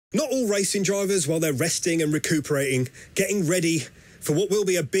Not all racing drivers, while they're resting and recuperating, getting ready for what will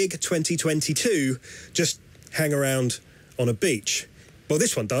be a big 2022, just hang around on a beach. Well,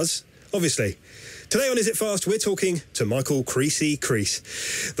 this one does, obviously. Today on Is It Fast, we're talking to Michael Creesy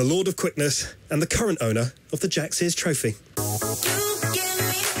Crees, the Lord of Quickness and the current owner of the Jack Sears Trophy.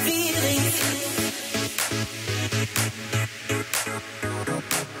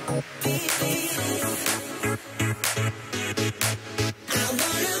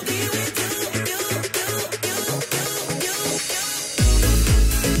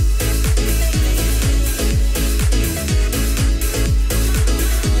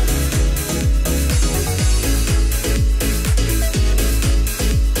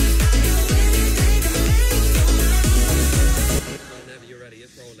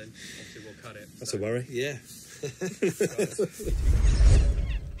 That's a worry. Yeah.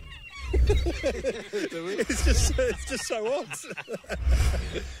 It's just so odd.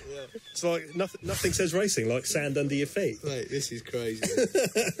 Yeah. It's like nothing says racing like sand under your feet. Mate, this is crazy.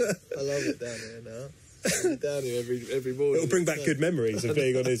 I love it down here now. I'm down here every morning. It'll bring back good memories of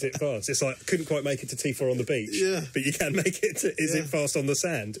being on Is It Fast. It's like, couldn't quite make it to T4 on the beach, yeah, but you can make it to Is It Fast on the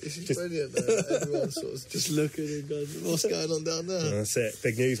sand. This is brilliant, though. Everyone's sort of just looking and going, what's going on down there? That's it.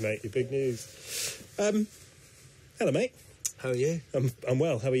 Big news, mate. Your big news. Hello, mate. How are you? I'm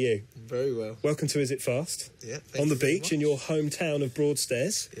well. How are you? Very well. Welcome to Is It Fast? Yeah. On the beach in your hometown of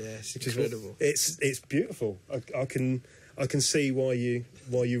Broadstairs. Yeah, it's incredible. It's beautiful. I can see why you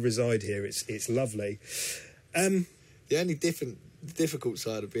reside here. It's lovely. The only difficult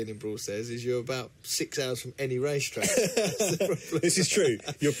side of being in Broadstairs is you're about 6 hours from any racetrack. This is true.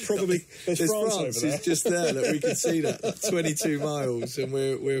 You're probably there's France over there. It's just there. Look, we can see that 22 miles, and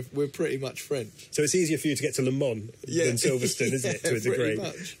we're pretty much French. So it's easier for you to get to Le Mans than Silverstone, isn't it? To a degree.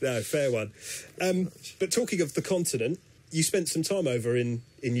 Much. No, fair one. But talking of the continent, you spent some time over in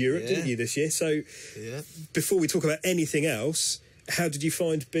Europe, didn't you, this year? So before we talk about anything else, how did you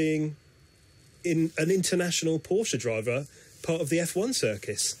find being in an international Porsche driver, part of the F1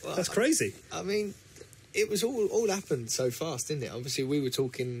 circus? Well, that's crazy. I mean, it was all happened so fast, didn't it? Obviously, we were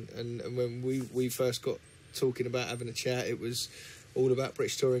talking, and when we first got talking about having a chat, it was all about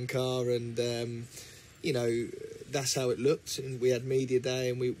British Touring Car, and you know, that's how it looked. And we had media day,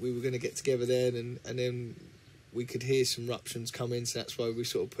 and we were going to get together then, and then we could hear some ruptions coming, so that's why we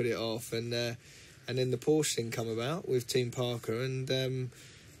sort of put it off. And then the Porsche thing come about with Team Parker, and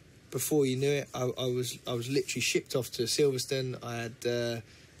before you knew it, I was literally shipped off to Silverstone. I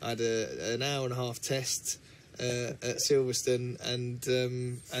had an hour and a half test at Silverstone, and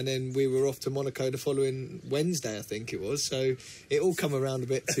then we were off to Monaco the following Wednesday, I think it was. So it all come around a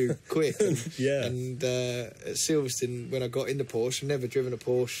bit too quick. And, And at Silverstone, when I got in the Porsche, I've never driven a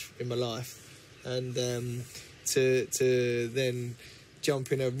Porsche in my life, and to then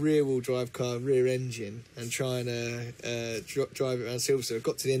jump in a rear-wheel drive car, rear engine, and trying to drive it around Silverstone. I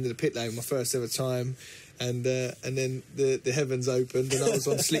got to the end of the pit lane, my first ever time, and then the heavens opened, and I was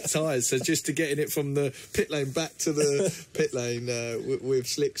on slick tyres. So just to getting it from the pit lane back to the pit lane with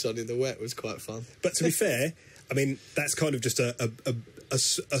slicks on in the wet was quite fun. But to be fair, I mean, that's kind of just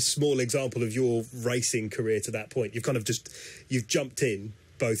a small example of your racing career to that point. You've jumped in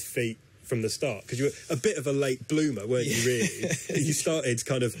both feet from the start, because you were a bit of a late bloomer, weren't you, really? You started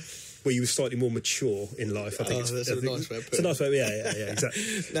kind of where you were slightly more mature in life, I think. That's a nice way of putting it. It's a nice way, yeah, exactly.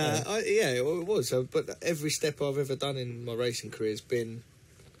 It was. But every step I've ever done in my racing career has been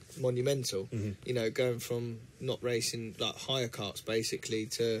monumental. Mm-hmm. You know, going from not racing, like hire karts, basically,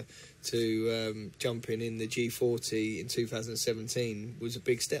 to jumping in the G40 in 2017 was a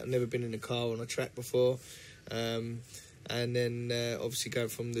big step. I've never been in a car on a track before. And then obviously going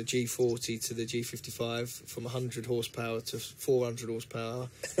from the G40 to the G55, from 100 horsepower to 400 horsepower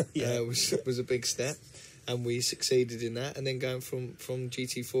was a big step, and we succeeded in that. And then going from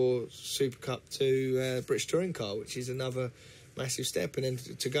GT4 Super Cup to British Touring Car, which is another massive step. And then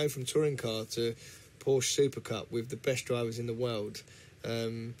to go from Touring Car to Porsche Super Cup with the best drivers in the world,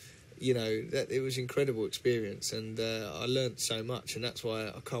 you know, it was an incredible experience, and I learnt so much, and that's why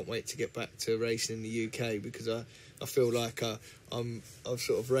I can't wait to get back to racing in the UK, because I feel like I've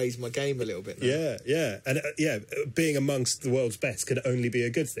sort of raised my game a little bit now. Yeah, and being amongst the world's best can only be a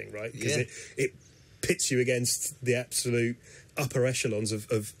good thing, right? Because it pits you against the absolute upper echelons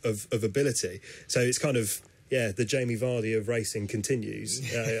of ability. So it's kind of the Jamie Vardy of racing continues,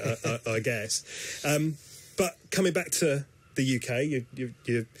 I guess. But coming back to the UK,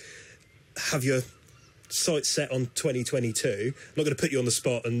 you have your sights set on 2022. I'm not going to put you on the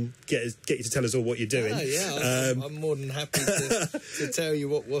spot and get you to tell us all what you're doing. I'm more than happy to tell you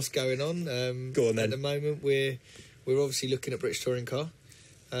what's going on. Go on then. At the moment, we're obviously looking at British Touring Car.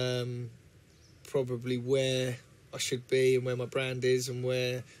 probably where I should be and where my brand is and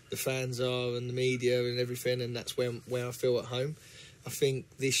where the fans are and the media and everything, and that's where I feel at home. I think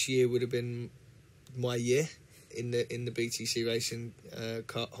this year would have been my year in the BTC Racing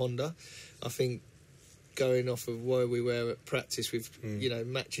car, Honda. I think going off of where we were at practice with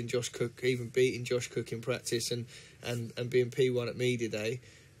matching Josh Cook, even beating Josh Cook in practice, and being P1 at media day,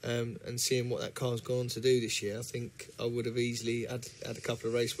 and seeing what that car's gone on to do this year, I think I would have easily had a couple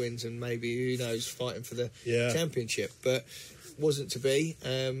of race wins and maybe, who knows, fighting for the championship. But wasn't to be.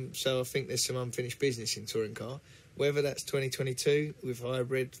 So I think there's some unfinished business in touring car. Whether that's 2022 with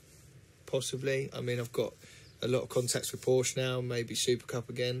hybrid, possibly. I mean, I've got a lot of contacts with Porsche now, maybe Super Cup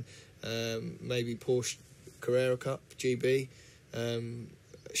again, maybe Porsche Carrera Cup, GB.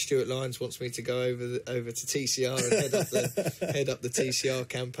 Stuart Lyons wants me to go over to TCR and head up the TCR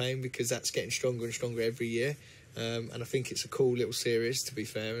campaign, because that's getting stronger and stronger every year. And I think it's a cool little series, to be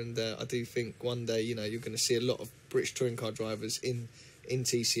fair. And I do think one day, you're going to see a lot of British touring car drivers in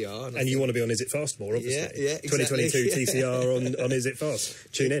TCR. And you want to be on Is It Fast more, obviously. Yeah, exactly. 2022 TCR on Is It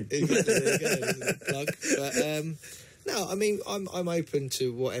Fast. Tune in. Exactly, there you go. There's a plug. But no, I mean, I'm open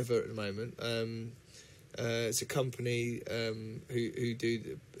to whatever at the moment. It's a company who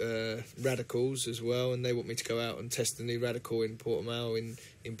do radicals as well, and they want me to go out and test the new radical in Portimao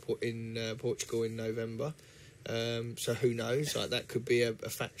in Portugal in November. So who knows? Like, that could be a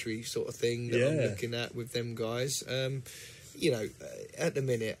factory sort of thing that I'm looking at with them guys. At the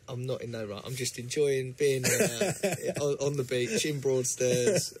minute, I'm not in no rush. I'm just enjoying being on the beach in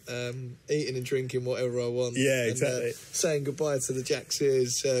Broadstairs, eating and drinking whatever I want. Yeah, exactly. And, saying goodbye to the Jack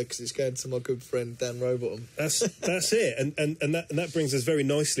Sears, because it's going to my good friend Dan Rowbottom. That's it, and that brings us very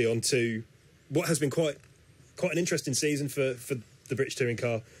nicely onto what has been quite an interesting season for the British Touring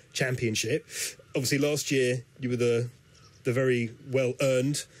Car Championship. Obviously, last year you were the very well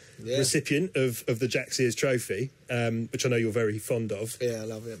earned recipient of the Jack Sears trophy, which I know you're very fond of. Yeah, I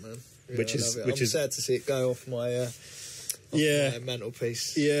love it, man. Yeah, I'm sad to see it go off my my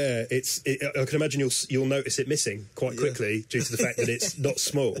mantelpiece. Yeah, I can imagine you'll notice it missing quite quickly due to the fact that it's not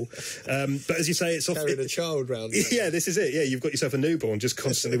small. But as you say, it's carrying a child round. Yeah, this is it. Yeah, you've got yourself a newborn just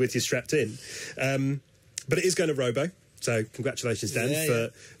constantly with you strapped in. But it is going to Robo, so congratulations, Dan,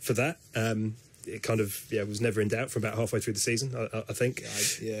 for that. It kind of was never in doubt from about halfway through the season, I think.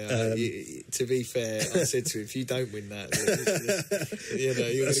 To be fair, I said to him, if you don't win that, you're going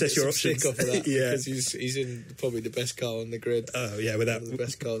to get some stick off of that, because he's in probably the best car on the grid. Oh yeah, without the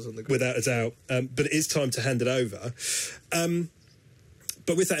best cars on the grid, without a doubt. But it is time to hand it over.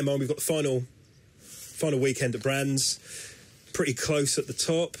 But with that in mind, we've got the final weekend at Brands, pretty close at the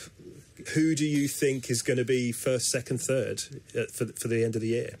top. Who do you think is going to be first, second, third for the end of the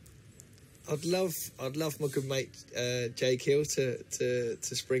year? I'd love my good mate Jake Hill to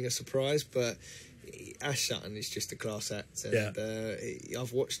spring a surprise, but Ash Sutton is just a class act. And,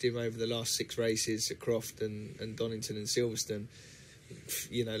 I've watched him over the last 6 races at Croft and Donington and Silverstone.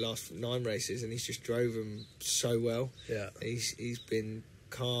 Last 9 races, and he's just drove them so well. Yeah, he's been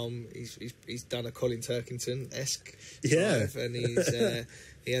calm. He's done a Colin Turkington-esque drive, and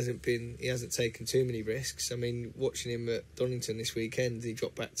he hasn't taken too many risks. I mean, watching him at Donington this weekend, he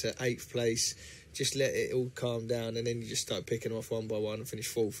dropped back to 8th place, just let it all calm down, and then you just start picking them off one by one and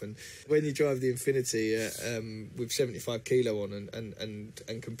finish 4th. And when you drive the Infinity with 75 kilo on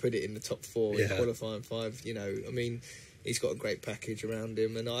and can put it in the top 4 in qualifying 5, I mean, he's got a great package around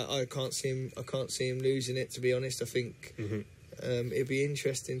him, and I can't see him losing it, to be honest. I think it'd be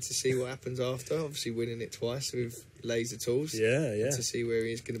interesting to see what happens after. Obviously, winning it twice with laser tools. To see where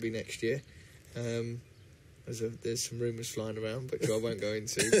he is going to be next year. There's some rumours flying around, which I won't go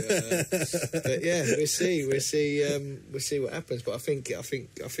into. But yeah, we'll see what happens. But I think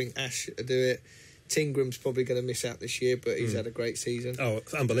Ash will do it. Tingram's probably going to miss out this year, but he's had a great season. Oh,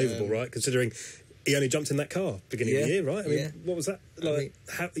 unbelievable, right? Considering he only jumped in that car beginning of the year, right? I mean, what was that like?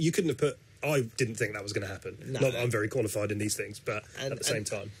 How you couldn't have put. I didn't think that was going to happen. No. Not that I'm very qualified in these things, but at the same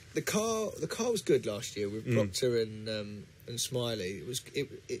time, the car was good last year with Proctor and Smiley.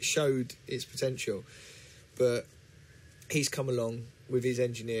 It showed its potential, but he's come along with his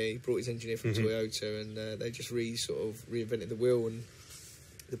engineer. He brought his engineer from Toyota, and they just reinvented the wheel. And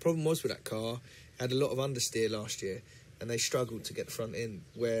the problem was with that car, it had a lot of understeer last year, and they struggled to get the front end,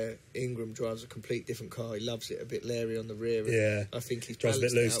 where Ingram drives a complete different car. He loves it a bit leery on the rear. And I think he's drives a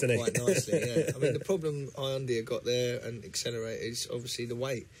bit loose, doesn't he? Quite nicely. I mean, the problem Hyundai got there and Accelerate is obviously the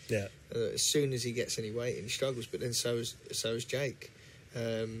weight. As soon as he gets any weight, and he struggles, but then so is Jake.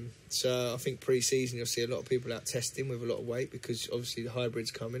 So I think pre-season you'll see a lot of people out testing with a lot of weight, because obviously the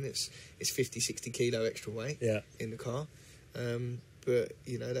hybrid's coming. It's 50, 60 kilo extra weight in the car. But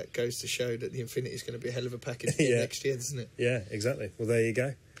you know, that goes to show that the Infiniti is going to be a hell of a package Yeah. next year, doesn't it? Yeah, exactly. Well, there you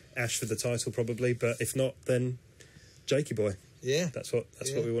go. Ash for the title probably, but if not, then Jakey boy. Yeah, That's what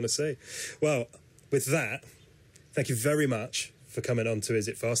we want to see. Well, with that, thank you very much for coming on to Is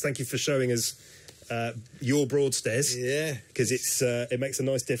It Fast. Thank you for showing us your Broadstairs. Yeah, because it makes a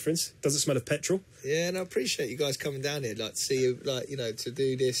nice difference. Doesn't smell of petrol. Yeah, and I appreciate you guys coming down here, like to see you, like, you know, to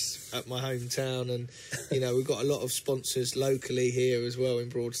do this at my hometown, and you know, we've got a lot of sponsors locally here as well in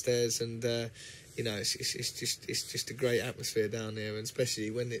Broadstairs, and you know, it's just a great atmosphere down here, and especially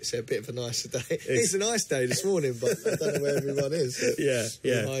when it's a bit of a nicer day. It's a nice day this morning, but I don't know where everyone is. So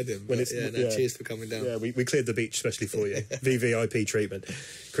Yeah. Hiding, When it's, cheers for coming down. Yeah, we cleared the beach especially for you. VVIP treatment.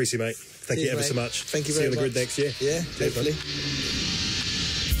 Creasy, mate, thank you ever so much. Thank you See very you on the much. grid next year. Yeah, Cheers, hopefully.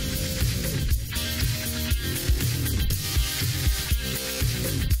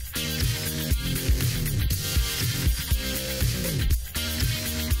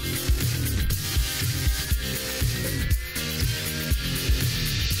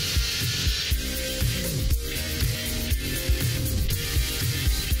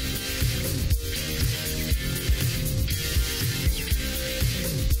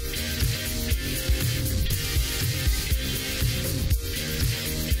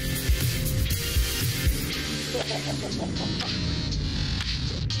 Ha ha ha ha ha!